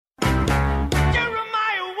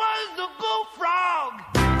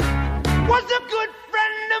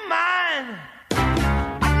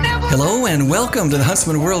Hello and welcome to the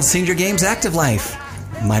Huntsman World Senior Games Active Life.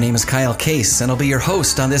 My name is Kyle Case and I'll be your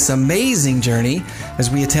host on this amazing journey as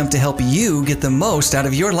we attempt to help you get the most out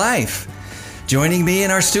of your life. Joining me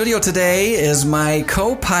in our studio today is my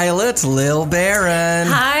co-pilot, Lil Barron.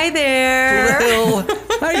 Hi there. Lil,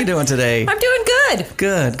 how are you doing today? I'm doing good.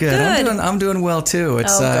 Good. I'm doing well too.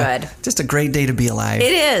 It's good. Just a great day to be alive.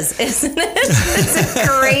 It is, isn't it? It's a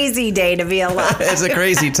crazy day to be alive. It's a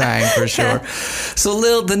crazy time for sure. So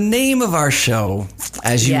Lil, the name of our show,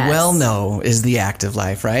 as you well know, is The Active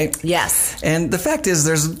Life, right? Yes. And the fact is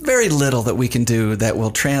there's very little that we can do that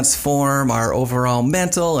will transform our overall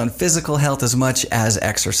mental and physical health as much as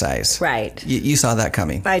exercise. Right. You saw that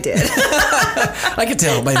coming. I did. I could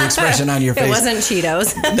tell by the expression on your face. It wasn't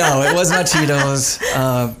Cheetos. No, it was not Cheetos.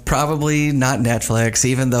 Probably not Netflix,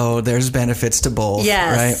 even though there's benefits to both.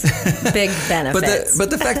 Yes. Right? Big benefits. But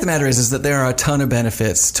the fact of the matter is that there are a ton of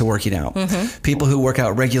benefits to working out. Mm-hmm. People who work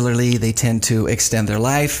out regularly, they tend to extend their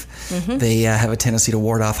life. Mm-hmm. They have a tendency to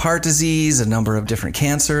ward off heart disease, a number of different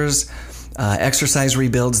cancers. Exercise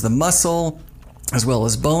rebuilds the muscle, as well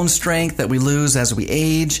as bone strength that we lose as we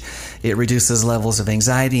age. It reduces levels of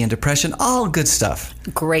anxiety and depression. All good stuff.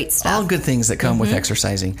 Great stuff. All good things that come with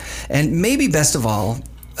exercising. And maybe best of all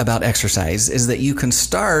about exercise is that you can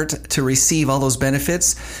start to receive all those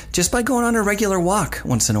benefits just by going on a regular walk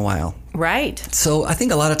once in a while. Right. So I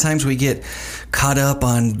think a lot of times we get caught up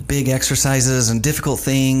on big exercises and difficult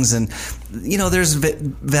things, and there's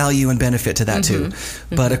value and benefit to that too.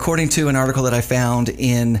 Mm-hmm. But according to an article that I found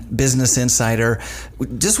in Business Insider,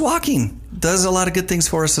 just walking does a lot of good things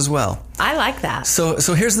for us as well. I like that. So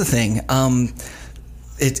here's the thing.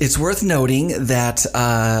 It's worth noting that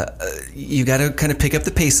you got to kind of pick up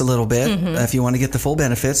the pace a little bit if you want to get the full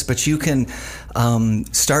benefits, but you can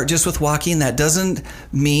start just with walking. That doesn't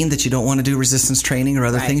mean that you don't want to do resistance training or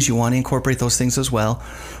other things. You want to incorporate those things as well.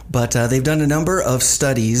 But they've done a number of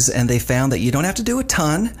studies, and they found that you don't have to do a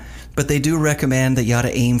ton, but they do recommend that you ought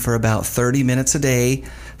to aim for about 30 minutes a day,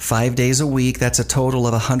 5 days a week. That's a total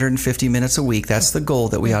of 150 minutes a week. That's the goal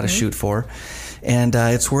that we ought to shoot for. And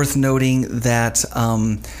it's worth noting that,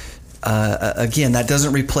 again, that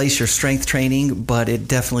doesn't replace your strength training, but it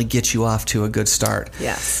definitely gets you off to a good start.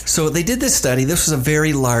 Yes. So they did this study. This was a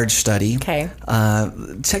very large study. Okay.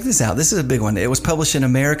 Check this out. This is a big one. It was published in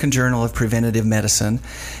American Journal of Preventive Medicine,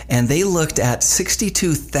 and they looked at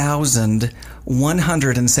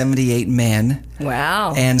 62,178 men.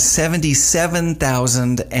 Wow. And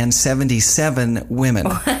 77,077 women.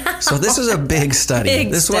 So this was a big study.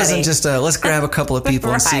 This wasn't just let's grab a couple of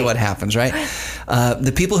people and see what happens, right?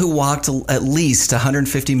 The people who walked at least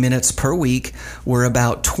 150 minutes per week were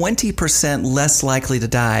about 20% less likely to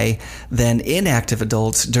die than inactive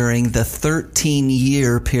adults during the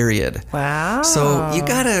 13-year period. Wow. So you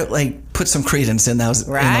got to put some credence in those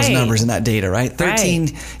numbers and that data, right?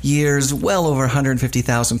 13 years, well over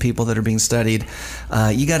 150,000 people that are being studied.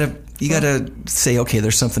 You got to say, okay,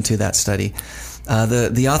 there's something to that study.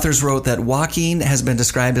 The authors wrote that walking has been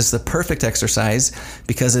described as the perfect exercise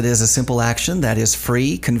because it is a simple action that is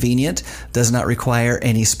free, convenient, does not require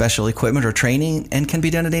any special equipment or training, and can be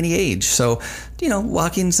done at any age. So,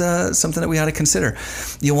 walking's something that we ought to consider.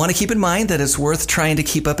 You'll want to keep in mind that it's worth trying to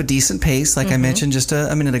keep up a decent pace, like I mentioned just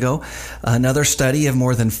a minute ago. Another study of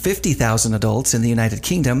more than 50,000 adults in the United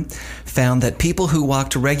Kingdom found that people who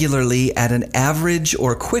walked regularly at an average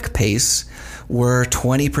or quick pace were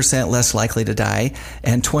 20% less likely to die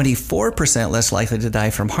and 24% less likely to die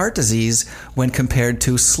from heart disease when compared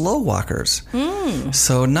to slow walkers.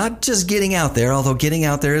 So not just getting out there, although getting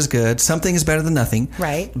out there is good. Something is better than nothing.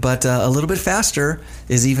 Right. But a little bit faster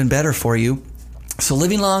is even better for you. So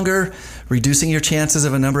living longer, reducing your chances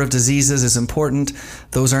of a number of diseases is important.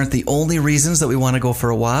 Those aren't the only reasons that we want to go for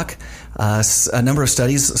a walk. A number of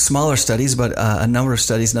studies, smaller studies, but a number of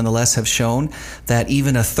studies nonetheless have shown that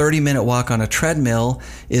even a 30-minute walk on a treadmill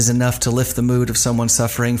is enough to lift the mood of someone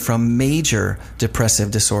suffering from major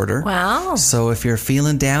depressive disorder. Wow. So if you're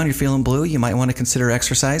feeling down, you're feeling blue, you might want to consider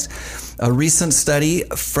exercise. A recent study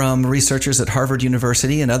from researchers at Harvard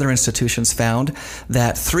University and other institutions found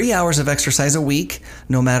that 3 hours of exercise a week,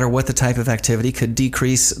 no matter what the type of activity, could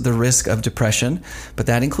decrease the risk of depression, but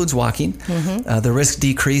that includes walking. The risk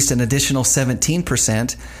decreased an additional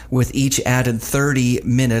 17% with each added 30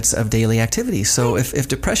 minutes of daily activity. So if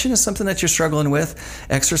depression is something that you're struggling with,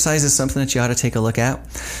 exercise is something that you ought to take a look at.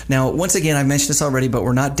 Now, once again, I've mentioned this already, but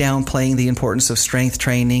we're not downplaying the importance of strength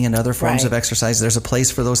training and other forms of exercise. There's a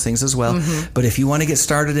place for those things as well. But if you want to get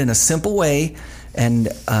started in a simple way and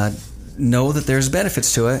know that there's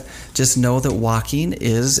benefits to it. Just know that walking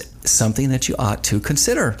is something that you ought to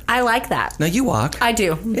consider. I like that. Now, you walk. I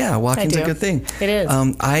do. Yeah, walking's a good thing. It is.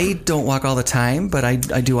 I don't walk all the time, but I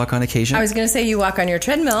do walk on occasion. I was going to say you walk on your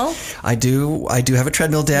treadmill. I do have a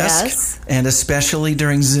treadmill desk. Yes. And especially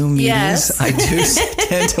during Zoom meetings, yes. I do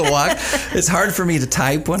tend to walk. It's hard for me to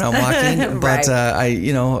type when I'm walking, but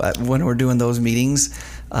right. When we're doing those meetings,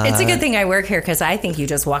 it's a good thing I work here because I think you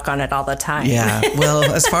just walk on it all the time. Yeah.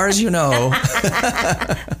 Well, as far as you know.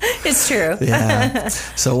 It's true. Yeah.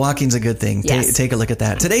 So walking's a good thing. Yes. Take a look at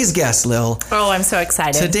that. Today's guest, Lil. Oh, I'm so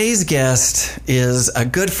excited. Today's guest is a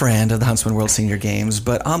good friend of the Huntsman World Senior Games,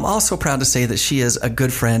 but I'm also proud to say that she is a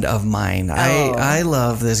good friend of mine. Oh. I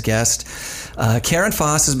love this guest. Karen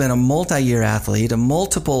Foss has been a multi-year athlete, a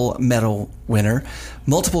multiple medal winner,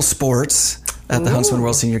 multiple sports at the Huntsman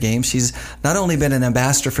World Senior Games. She's not only been an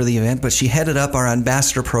ambassador for the event, but she headed up our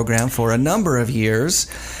ambassador program for a number of years.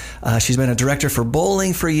 She's been a director for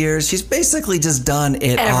bowling for years. She's basically just done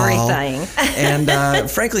it everything. all. And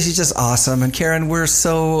frankly, she's just awesome. And Karen, we're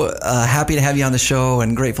so happy to have you on the show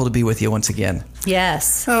and grateful to be with you once again.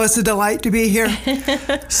 Yes. Oh, it's a delight to be here.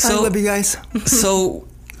 I love you guys. So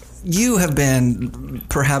you have been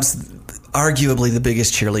perhaps arguably the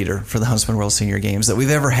biggest cheerleader for the Huntsman World Senior Games that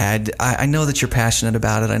we've ever had. I know that you're passionate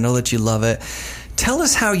about it. I know that you love it. Tell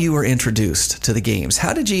us how you were introduced to the games.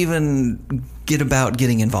 How did you even get about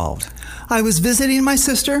getting involved? I was visiting my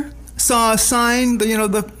sister, saw a sign, the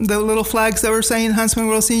little flags that were saying Huntsman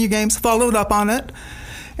World Senior Games, followed up on it.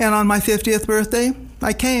 And on my 50th birthday,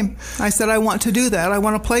 I came. I said, I want to do that. I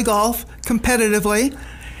want to play golf competitively.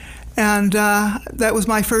 And that was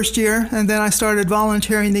my first year, and then I started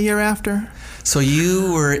volunteering the year after. So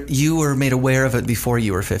you were made aware of it before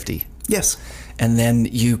you were 50? Yes. And then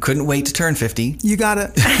you couldn't wait to turn 50? You got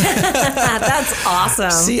it. That's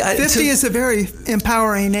awesome. See, 50 is a very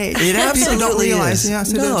empowering age. It absolutely don't realize. is.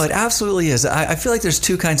 Yes, it absolutely is. I feel like there's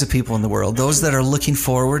two kinds of people in the world. Those that are looking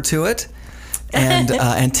forward to it and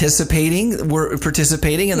participating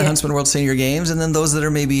in the Huntsman World Senior Games, and then those that are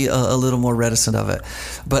maybe a little more reticent of it.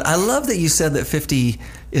 But I love that you said that 50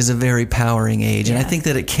 is a very powering age, and I think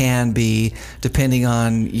that it can be, depending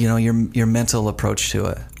on your mental approach to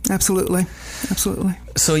it. Absolutely.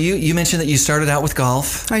 So you mentioned that you started out with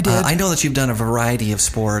golf. I did. I know that you've done a variety of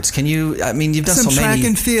sports. You've done some so many. Track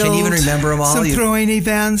and field. Can you even remember them all? Some throwing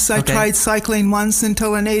events. I Okay. tried cycling once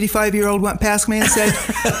until an 85-year-old went past me and said,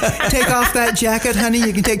 take off that jacket, honey.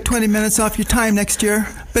 You can take 20 minutes off your time next year.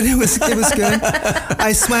 But it was good.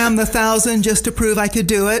 I swam the 1,000 just to prove I could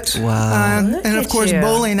do it. Wow. And of course, you.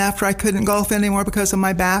 bowling after I couldn't golf anymore because of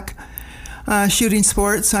my back. Shooting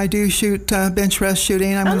sports. I do shoot bench rest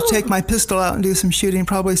shooting. I'm going to take my pistol out and do some shooting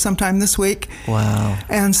probably sometime this week. Wow.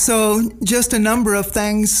 And so just a number of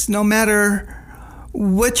things, no matter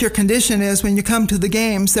what your condition is, when you come to the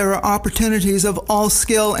games, there are opportunities of all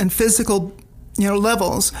skill and physical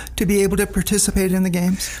levels to be able to participate in the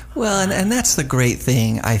games. Well, and that's the great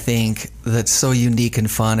thing, I think, that's so unique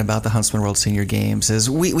and fun about the Huntsman World Senior Games is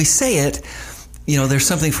we say it, there's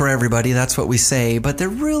something for everybody. That's what we say. But there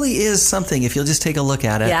really is something if you'll just take a look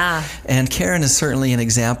at it. Yeah. And Karen is certainly an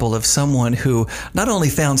example of someone who not only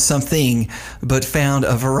found something, but found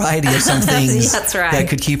a variety of some things That's right. that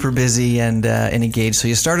could keep her busy and engaged. So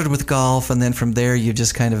you started with golf, and then from there you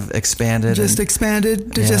just kind of expanded. Just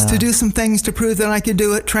to do some things to prove that I could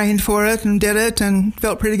do it, trained for it, and did it, and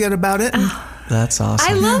felt pretty good about it. And that's awesome.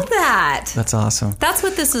 I love that. That's awesome. That's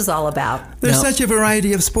what this is all about. there's such a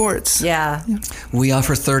variety of sports. Yeah. We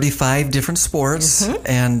offer 35 different sports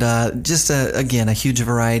and just, a huge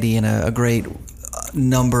variety and a great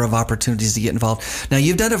number of opportunities to get involved. Now,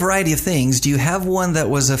 you've done a variety of things. Do you have one that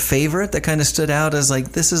was a favorite that kind of stood out as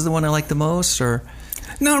like, this is the one I like the most, or...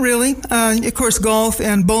 Not really. Of course, golf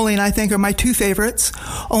and bowling, I think, are my two favorites,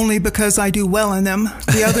 only because I do well in them.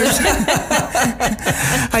 The others,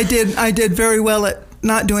 I did very well at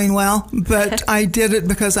not doing well, but I did it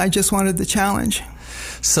because I just wanted the challenge.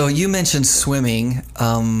 So you mentioned swimming.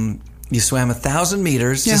 You swam 1,000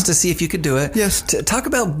 meters just to see if you could do it. Yes. Talk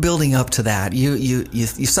about building up to that. You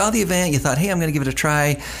saw the event. You thought, hey, I'm going to give it a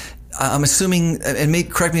try. I'm assuming,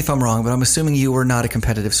 and correct me if I'm wrong, but I'm assuming you were not a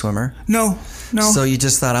competitive swimmer. No. So you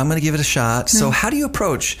just thought, I'm going to give it a shot. No. So how do you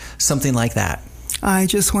approach something like that? I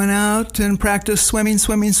just went out and practiced swimming,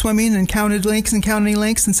 and counted links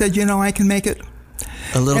and said, I can make it.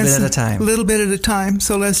 A little bit at a time. A little bit at a time.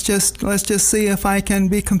 So let's just see if I can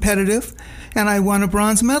be competitive. And I won a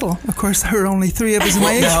bronze medal. Of course, there were only 3 of us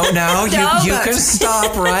my age. No, you can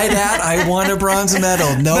stop right at, I won a bronze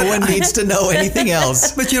medal. No one needs to know anything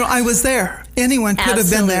else. But, I was there anyone could have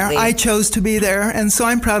been there. Absolutely. I chose to be there, and so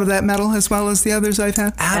I'm proud of that medal as well as the others I've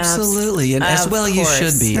had. Absolutely, and as well you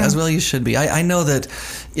should be. As well you should be. I know that,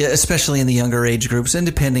 especially in the younger age groups, and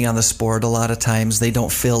depending on the sport, a lot of times they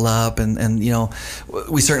don't fill up, and you know,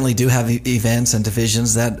 we certainly do have events and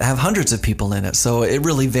divisions that have hundreds of people in it. So it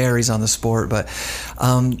really varies on the sport. But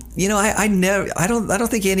you know, I don't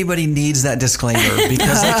think anybody needs that disclaimer,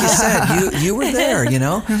 because, like you said, you were there, you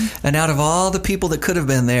know, and out of all the people that could have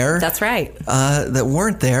been there, that's right, that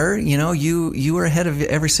weren't there, you know, you were ahead of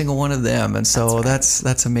every single one of them, and so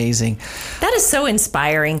that's amazing. That is so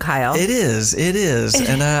inspiring, Kyle. It is,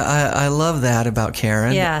 and I love that about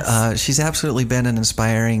Karen. Yes. She's absolutely been an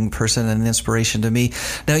inspiring person and an inspiration to me.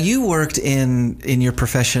 Now, you worked in your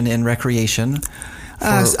profession in recreation.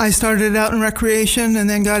 I started out in recreation and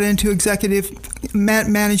then got into executive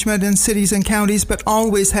management in cities and counties, but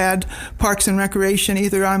always had parks and recreation.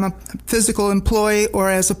 Either I'm a physical employee or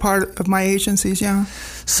as a part of my agencies, yeah.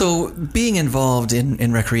 So being involved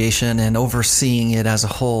in recreation and overseeing it as a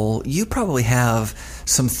whole, you probably have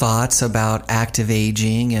some thoughts about active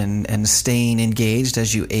aging and staying engaged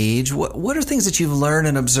as you age. What are things that you've learned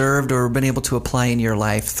and observed or been able to apply in your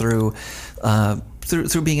life through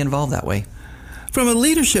being involved that way? From a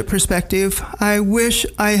leadership perspective, I wish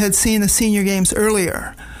I had seen the senior games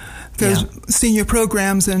earlier. There's senior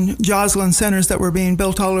programs and Joslin centers that were being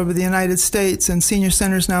built all over the United States, and senior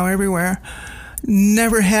centers now everywhere,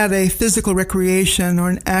 never had a physical recreation or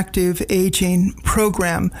an active aging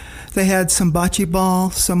program. They had some bocce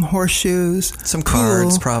ball, some horseshoes, some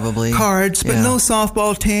cards, probably cards, but no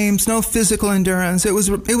softball teams, no physical endurance. It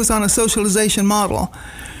was on a socialization model.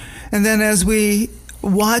 And then as we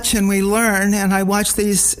watch and we learn, and I watch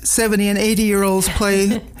these 70 and 80-year-olds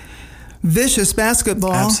play vicious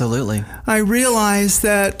basketball. Absolutely. I realize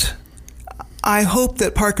that I hope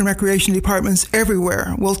that park and recreation departments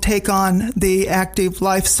everywhere will take on the active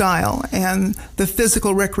lifestyle and the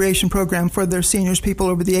physical recreation program for their seniors, people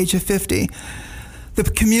over the age of 50. The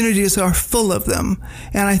communities are full of them,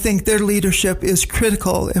 and I think their leadership is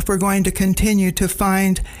critical if we're going to continue to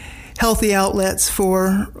find healthy outlets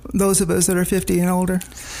for those of us that are 50 and older.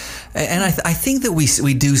 And I think that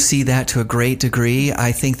we do see that to a great degree.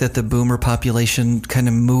 I think that the boomer population kind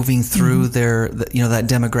of moving through that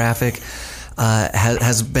demographic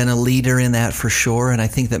has been a leader in that for sure. And I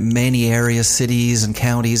think that many areas, cities and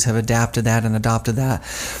counties have adapted that and adopted that.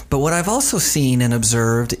 But what I've also seen and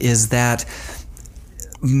observed is that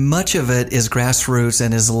much of it is grassroots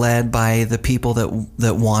and is led by the people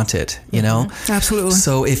that want it, you know? Absolutely.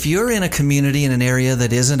 So if you're in a community in an area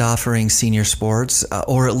that isn't offering senior sports,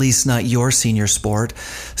 or at least not your senior sport,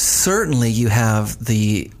 certainly you have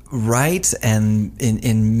the right and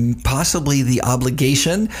in possibly the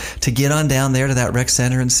obligation to get on down there to that rec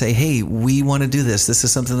center and say, hey, we want to do this. This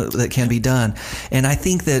is something that can be done. And I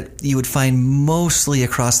think that you would find mostly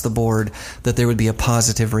across the board that there would be a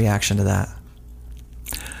positive reaction to that.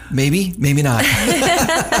 Maybe, maybe not.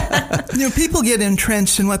 People get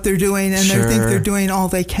entrenched in what they're doing, and they think they're doing all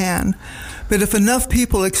they can. But if enough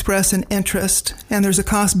people express an interest and there's a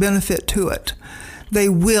cost benefit to it, they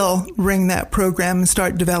will ring that program and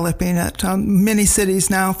start developing it. Many cities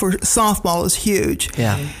now for softball is huge.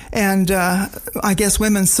 Yeah. And I guess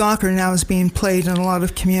women's soccer now is being played in a lot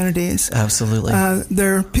of communities. Absolutely.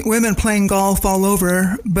 There are women playing golf all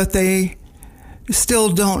over, but they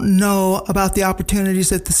still don't know about the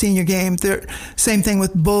opportunities at the senior game. Same thing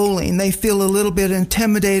with bowling. They feel a little bit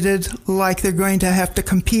intimidated, like they're going to have to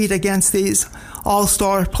compete against these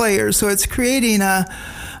all-star players. So it's creating a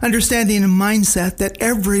understanding and mindset that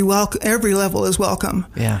every level is welcome.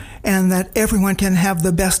 Yeah. And that everyone can have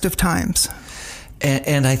the best of times.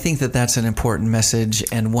 And I think that that's an important message,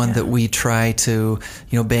 and one that we try to,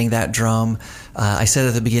 bang that drum. I said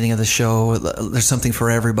at the beginning of the show, there's something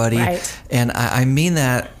for everybody. Right. And I mean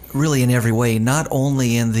that really in every way, not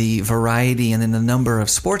only in the variety and in the number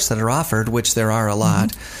of sports that are offered, which there are a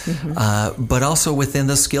lot, but also within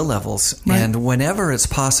the skill levels. Right. And whenever it's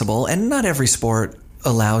possible, and not every sport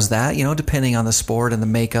allows that, depending on the sport and the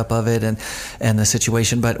makeup of it and the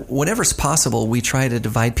situation. But whenever it's possible, we try to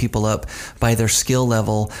divide people up by their skill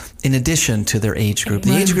level in addition to their age group.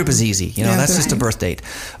 The age group is easy, that's just a birth date.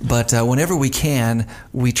 But whenever we can,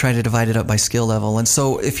 we try to divide it up by skill level. And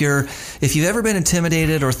so if you've ever been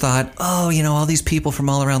intimidated or thought, all these people from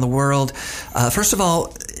all around the world, first of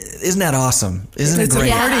all, isn't that awesome? Isn't it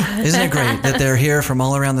great? Isn't it great that they're here from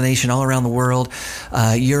all around the nation, all around the world?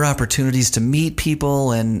 Your opportunities to meet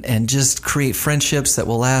people and just create friendships that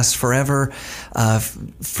will last forever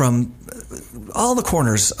from all the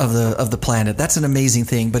corners of the planet. That's an amazing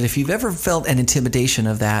thing. But if you've ever felt an intimidation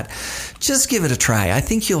of that, just give it a try. I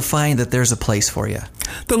think you'll find that there's a place for you.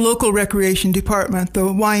 The local recreation department, the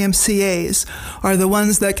YMCAs, are the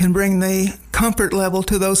ones that can bring the comfort level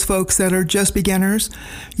to those folks that are just beginners.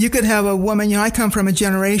 You could have a woman, I come from a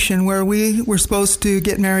generation where we were supposed to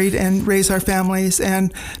get married and raise our families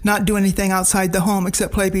and not do anything outside the home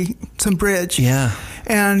except play some bridge. Yeah.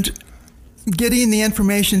 And getting the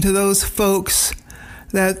information to those folks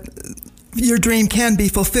that your dream can be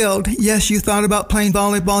fulfilled. Yes, you thought about playing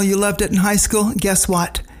volleyball, you loved it in high school. Guess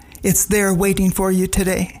what? It's there waiting for you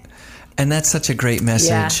today. And that's such a great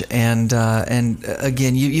message. Yeah. And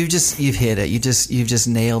again, you've hit it. You've just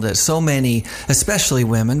nailed it. So many, especially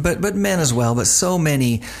women, but men as well, but so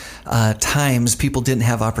many times people didn't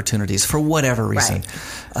have opportunities for whatever reason.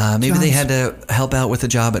 Right. Maybe they had to help out with a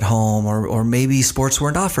job at home, or maybe sports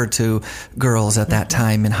weren't offered to girls at that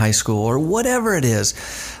time in high school, or whatever it is.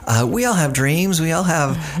 We all have dreams. We all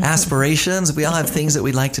have aspirations. We all have things that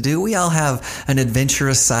we'd like to do. We all have an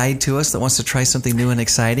adventurous side to us that wants to try something new and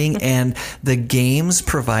exciting. And the games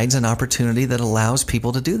provides an opportunity that allows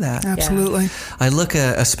people to do that. Absolutely. I look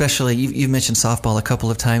at, especially, you've mentioned softball a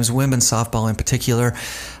couple of times, women's softball in particular.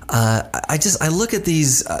 I look at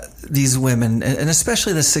these women, and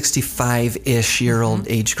especially the 65-ish year old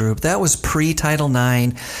age group. That was pre-Title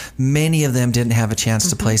IX. Many of them didn't have a chance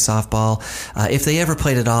to play softball. If they ever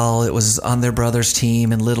played at all, it was on their brother's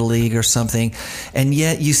team in Little League or something. And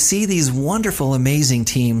yet you see these wonderful, amazing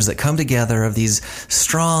teams that come together of these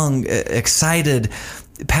strong, excited,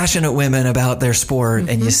 passionate women about their sport,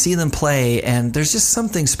 and you see them play, and there's just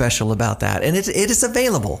something special about that. And it is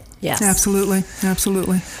available. Yes. Absolutely.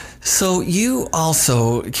 Absolutely. So you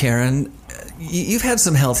also, Karen, you've had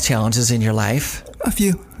some health challenges in your life. A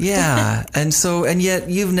few. Yeah. and yet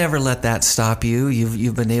you've never let that stop you.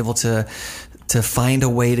 You've been able to find a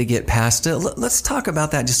way to get past it. Let's talk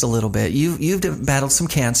about that just a little bit. You've battled some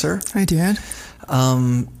cancer. I did.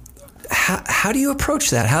 How do you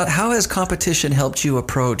approach that? How has competition helped you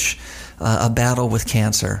approach a battle with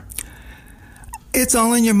cancer? It's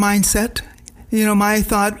all in your mindset. My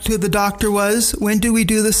thought to the doctor was, when do we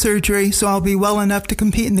do the surgery so I'll be well enough to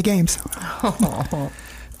compete in the games?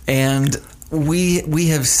 And we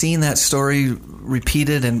have seen that story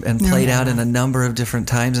repeated and played out in a number of different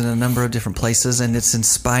times in a number of different places, and it's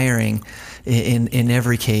inspiring in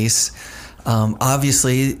every case.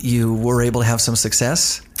 Obviously, you were able to have some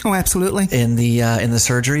success. Oh, absolutely. In the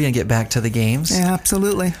surgery and get back to the games. Yeah,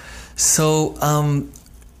 absolutely. So,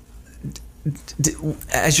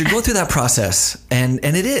 as you're going through that process, and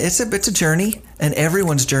it's a journey, and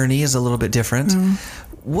everyone's journey is a little bit different.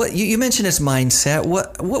 What you mentioned is mindset.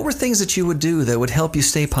 What were things that you would do that would help you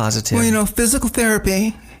stay positive? Well, physical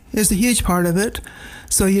therapy is a huge part of it.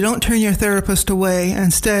 So you don't turn your therapist away.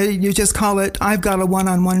 Instead, you just call it, I've got a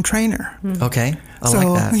one-on-one trainer. Okay. I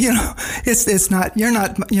like that. It's not, you're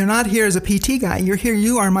not here as a PT guy. You're here,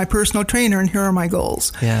 you are my personal trainer, and here are my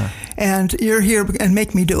goals. Yeah. And you're here, and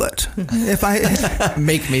make me do it.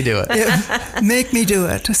 Make me do it. Make me do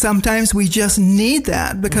it. Sometimes we just need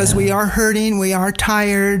that because we are hurting, we are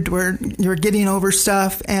tired, you're getting over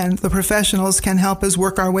stuff, and the professionals can help us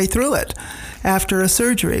work our way through it after a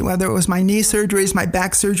surgery, whether it was my knee surgeries, my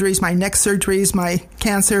back surgeries, my neck surgeries, my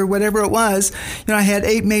cancer, whatever it was. I had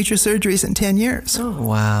 8 major surgeries in 10 years. Oh,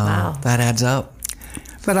 wow. That adds up.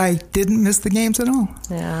 But I didn't miss the games at all.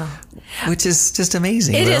 Yeah. Which is just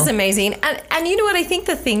amazing. It is amazing. And you know what? I think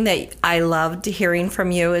the thing that I loved hearing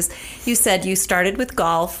from you is you said you started with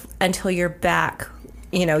golf until your back,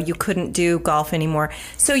 you couldn't do golf anymore.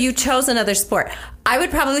 So you chose another sport. I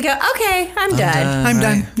would probably go, okay, I'm done. I'm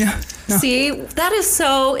done. Yeah. No. See, that is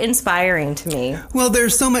so inspiring to me. Well,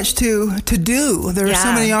 there's so much to do. There are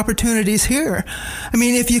so many opportunities here. I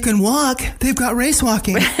mean, if you can walk, they've got race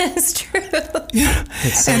walking. It's true. Yeah.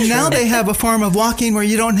 It's so and true. now they have a form of walking where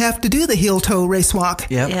you don't have to do the heel-toe race walk.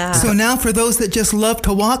 Yep. Yeah. So now for those that just love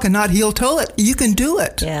to walk and not heel-toe it, you can do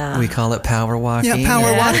it. Yeah. We call it power walking. Yeah,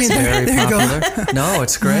 power walking. It's very there popular. You go. No,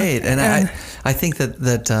 it's great. And I think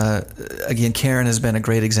that again, Karen has been a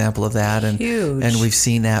great example of that, and Huge. And we've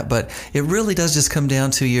seen that. But it really does just come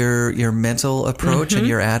down to your mental approach and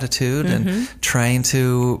your attitude, and trying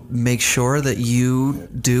to make sure that you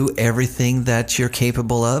do everything that you're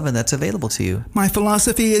capable of and that's available to you. My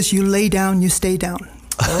philosophy is you lay down, you stay down.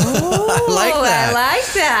 Oh, I like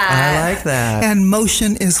that. I like that. And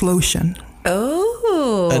motion is lotion.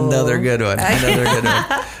 Oh. Another good one.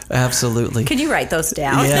 Absolutely. Can you write those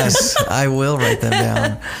down? Yes, I will write them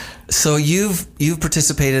down. So you've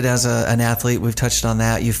participated as an athlete. We've touched on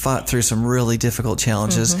that. You've fought through some really difficult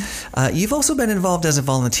challenges. Mm-hmm. You've also been involved as a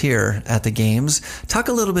volunteer at the games. Talk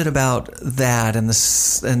a little bit about that and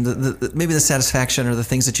maybe the satisfaction or the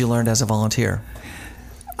things that you learned as a volunteer.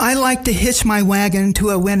 I like to hitch my wagon to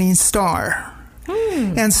a winning star.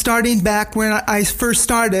 And starting back when I first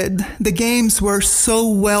started, the games were so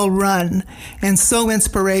well run and so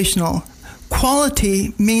inspirational.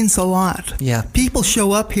 Quality means a lot. Yeah. People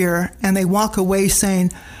show up here and they walk away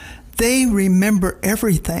saying they remember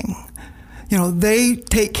everything. You know, they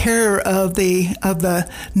take care of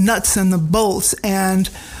the nuts and the bolts. And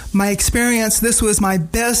my experience, this was my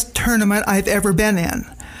best tournament I've ever been in.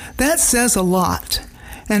 That says a lot.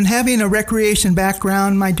 And having a recreation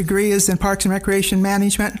background, my degree is in Parks and Recreation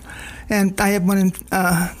Management, and I have one in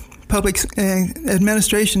public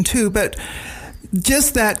administration too. But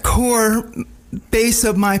just that core base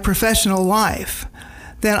of my professional life,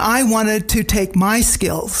 that I wanted to take my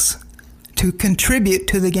skills to contribute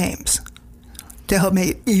to the games to help make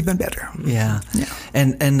it even better. Yeah.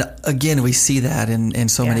 And again, we see that in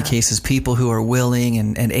so many cases, people who are willing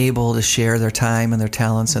and able to share their time and their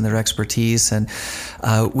talents and their expertise. And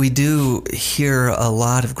we do hear a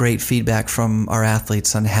lot of great feedback from our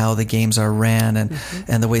athletes on how the games are ran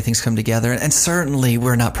and the way things come together. And certainly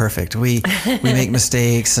we're not perfect. We make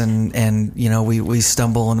mistakes and you know, we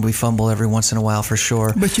stumble and we fumble every once in a while for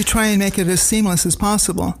sure. But you try and make it as seamless as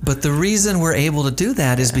possible. But the reason we're able to do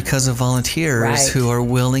that is because of volunteers who are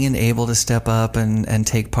willing and able to step up and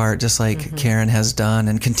take part, just like Karen has done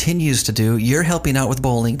and continues to do. You're helping out with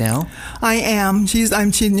bowling now. I am.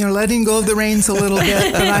 I'm letting go of the reins a little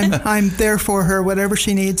bit, but I'm there for her. Whatever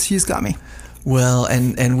she needs, she's got me. Well,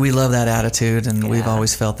 and we love that attitude, and we've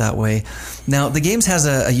always felt that way. Now, the Games has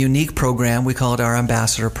a unique program. We call it our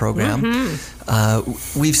Ambassador Program.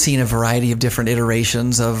 We've seen a variety of different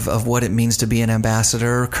iterations of what it means to be an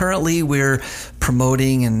ambassador. Currently, we're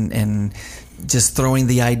promoting and just throwing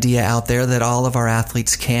the idea out there that all of our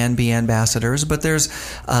athletes can be ambassadors, but there's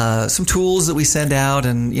some tools that we send out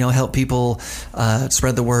and help people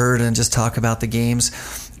spread the word and just talk about the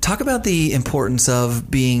games. Talk about the importance of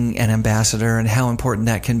being an ambassador and how important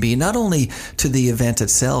that can be, not only to the event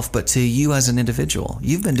itself, but to you as an individual.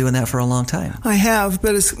 You've been doing that for a long time. I have,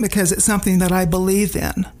 but it's because it's something that I believe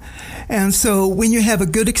in. And so when you have a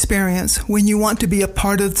good experience, when you want to be a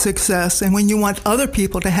part of success, and when you want other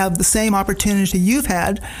people to have the same opportunity you've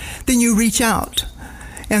had, then you reach out.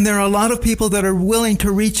 And there are a lot of people that are willing to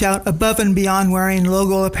reach out above and beyond wearing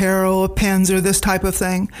logo apparel, pens, or this type of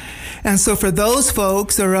thing. And so for those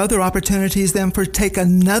folks, there are other opportunities then for take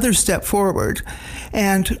another step forward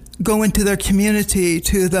and go into their community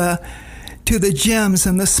to the gyms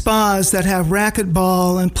and the spas that have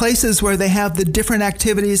racquetball and places where they have the different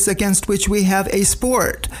activities against which we have a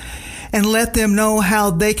sport, and let them know how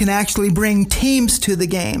they can actually bring teams to the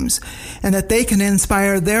games and that they can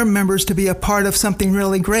inspire their members to be a part of something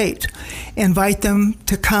really great. Invite them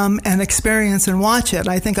to come and experience and watch it.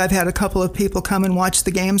 I think I've had a couple of people come and watch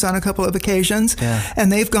the games on a couple of occasions,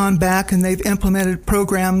 and they've gone back and they've implemented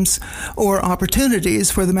programs or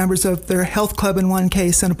opportunities for the members of their health club in one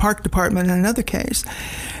case and a park department in another case.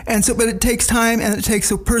 And so, but it takes time, and it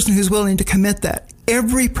takes a person who's willing to commit that.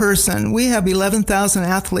 Every person, we have 11,000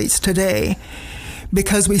 athletes today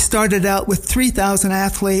because we started out with 3,000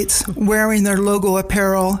 athletes wearing their logo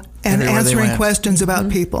apparel and answering questions about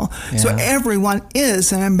people. Yeah. So everyone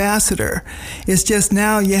is an ambassador. It's just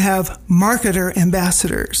now you have marketer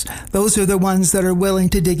ambassadors. Those are the ones that are willing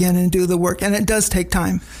to dig in and do the work. And it does take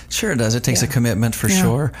time. Sure it does. It takes a commitment for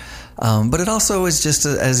sure. But it also is just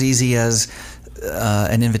as easy as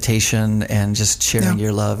an invitation and just sharing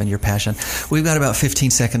your love and your passion. We've got about 15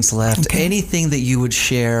 seconds left. Okay. Anything that you would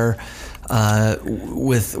share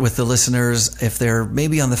with the listeners if they're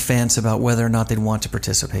maybe on the fence about whether or not they'd want to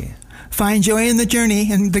participate? Find joy in the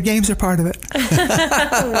journey, and the games are part of it.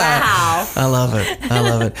 Wow. I love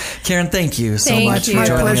it. Karen, thank you so much for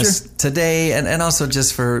joining us today, and also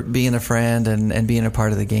just for being a friend and being a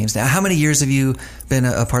part of the games. Now, how many years have you been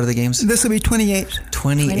a part of the games? This will be 28.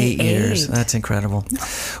 28 years. That's incredible.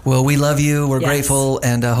 Well, we love you. We're grateful,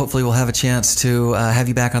 and hopefully we'll have a chance to have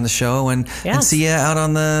you back on the show and see you out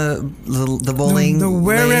on the bowling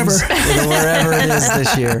wherever. Wherever it is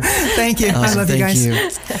this year. Thank you. Awesome. I love you guys. You.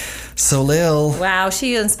 So, Lil. Wow,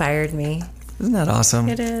 she inspired me. Isn't that awesome?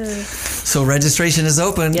 It is. So registration is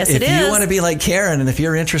open. Yes, if it you is. want to be like Karen and if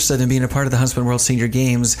you're interested in being a part of the Huntsman World Senior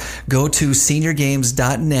Games, go to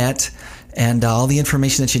seniorgames.net And all the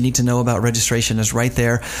information that you need to know about registration is right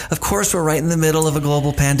there. Of course, we're right in the middle of a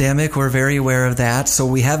global pandemic. We're very aware of that. So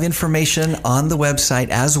we have information on the website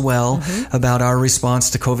as well about our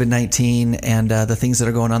response to COVID-19 and the things that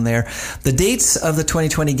are going on there. The dates of the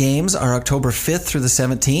 2020 games are October 5th through the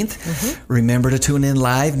 17th. Remember to tune in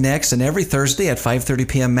live next and every Thursday at 5:30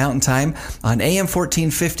 p.m. Mountain Time on AM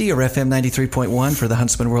 1450 or FM 93.1 for the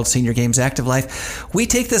Huntsman World Senior Games Active Life. We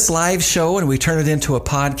take this live show and we turn it into a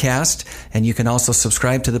podcast. And you can also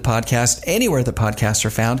subscribe to the podcast anywhere the podcasts are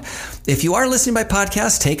found. If you are listening by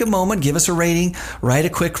podcast, take a moment, give us a rating, write a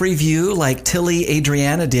quick review like Tilly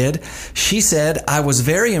Adriana did. She said, I was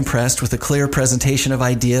very impressed with the clear presentation of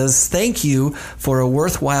ideas. Thank you for a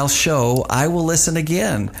worthwhile show. I will listen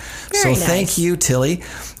again. Very nice. Thank you, Tilly.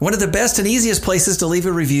 One of the best and easiest places to leave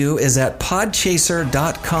a review is at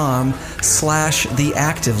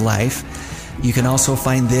podchaser.com/theactivelife. You can also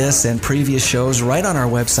find this and previous shows right on our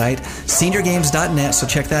website, seniorgames.net, so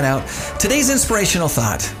check that out. Today's inspirational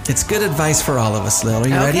thought. It's good advice for all of us, Lil. Are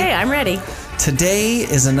you ready? Okay, I'm ready. Today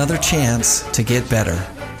is another chance to get better.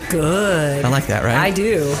 Good. I like that, right? I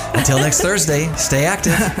do. Until next Thursday, stay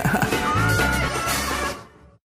active.